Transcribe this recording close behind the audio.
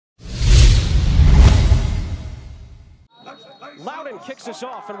Loudoun kicks us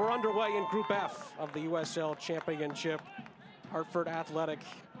off, and we're underway in Group F of the USL Championship. Hartford Athletic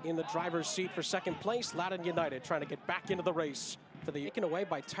in the driver's seat for second place. Loudoun United trying to get back into the race for the taken away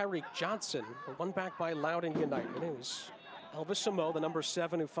by Tyreek Johnson. One back by Loudoun United. It was Elvis Samo, the number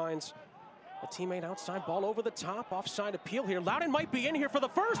 7, who finds a teammate outside. Ball over the top. Offside appeal here. Loudoun might be in here for the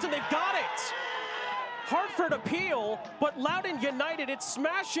first, and they've got it. Hartford appeal, but Loudoun United, it's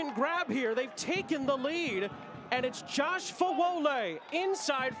smash and grab here. They've taken the lead, and it's Josh Fawole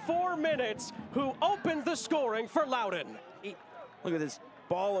inside 4 minutes who opened the scoring for Loudoun. Look at this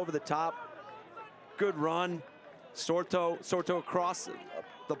ball over the top. Good run. Sorto across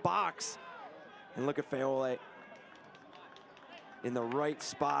the box. And look at Fawole in the right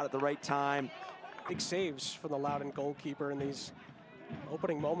spot at the right time. Big saves from the Loudoun goalkeeper in these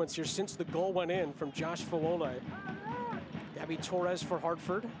opening moments here since the goal went in from Josh Fawole. Gabby Torres for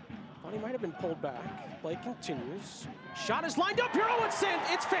Hartford. Thought he might have been pulled back. Play continues. Shot is lined up here. Oh,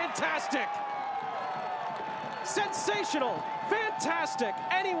 it's fantastic. Sensational. Fantastic.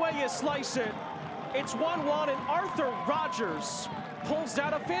 Any way you slice it. It's 1-1, and Arthur Rogers pulls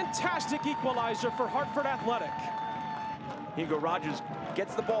out a fantastic equalizer for Hartford Athletic. Hugo Rogers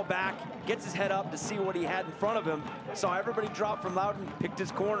gets the ball back, gets his head up to see what he had in front of him. Saw everybody drop from Loudoun, picked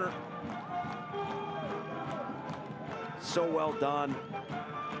his corner. So well done.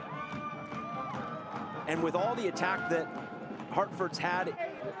 And with all the attack that Hartford's had.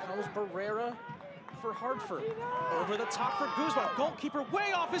 Here comes Barrera for Hartford. Over the top for Guzman. Goalkeeper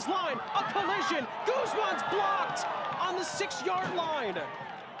way off his line. A collision. Guzman's blocked on the 6-yard line.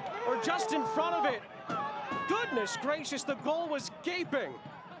 Or just in front of it. Goodness gracious, the goal was gaping.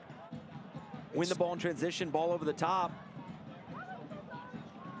 Win the ball in transition, ball over the top.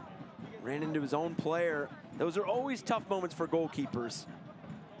 Ran into his own player. Those are always tough moments for goalkeepers.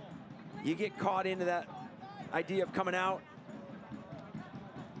 You get caught into that idea of coming out.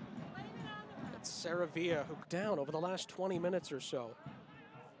 It's Saravia who down over the last 20 minutes or so.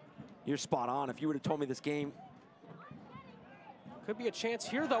 You're spot on. If you would have told me this game. Could be a chance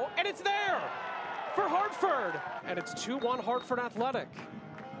here though, and it's there for Hartford. And it's 2-1 Hartford Athletic.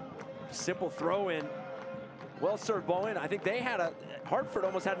 Simple throw in. Well served ball in. I think they had Hartford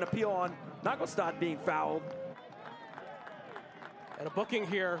almost had an appeal on Nagelstad being fouled. And a booking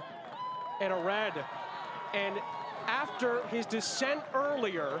here and a red. And after his descent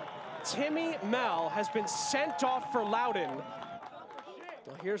earlier, Timmy Mel has been sent off for Loudoun.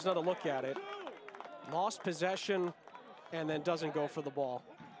 Well, here's another look at it. Lost possession and then doesn't go for the ball.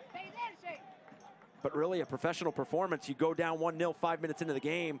 But really a professional performance. You go down 1-0 5 minutes into the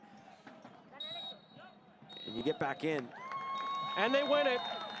game and you get back in. And they win it.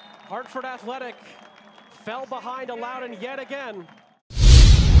 Hartford Athletic fell behind a Loudoun yet again.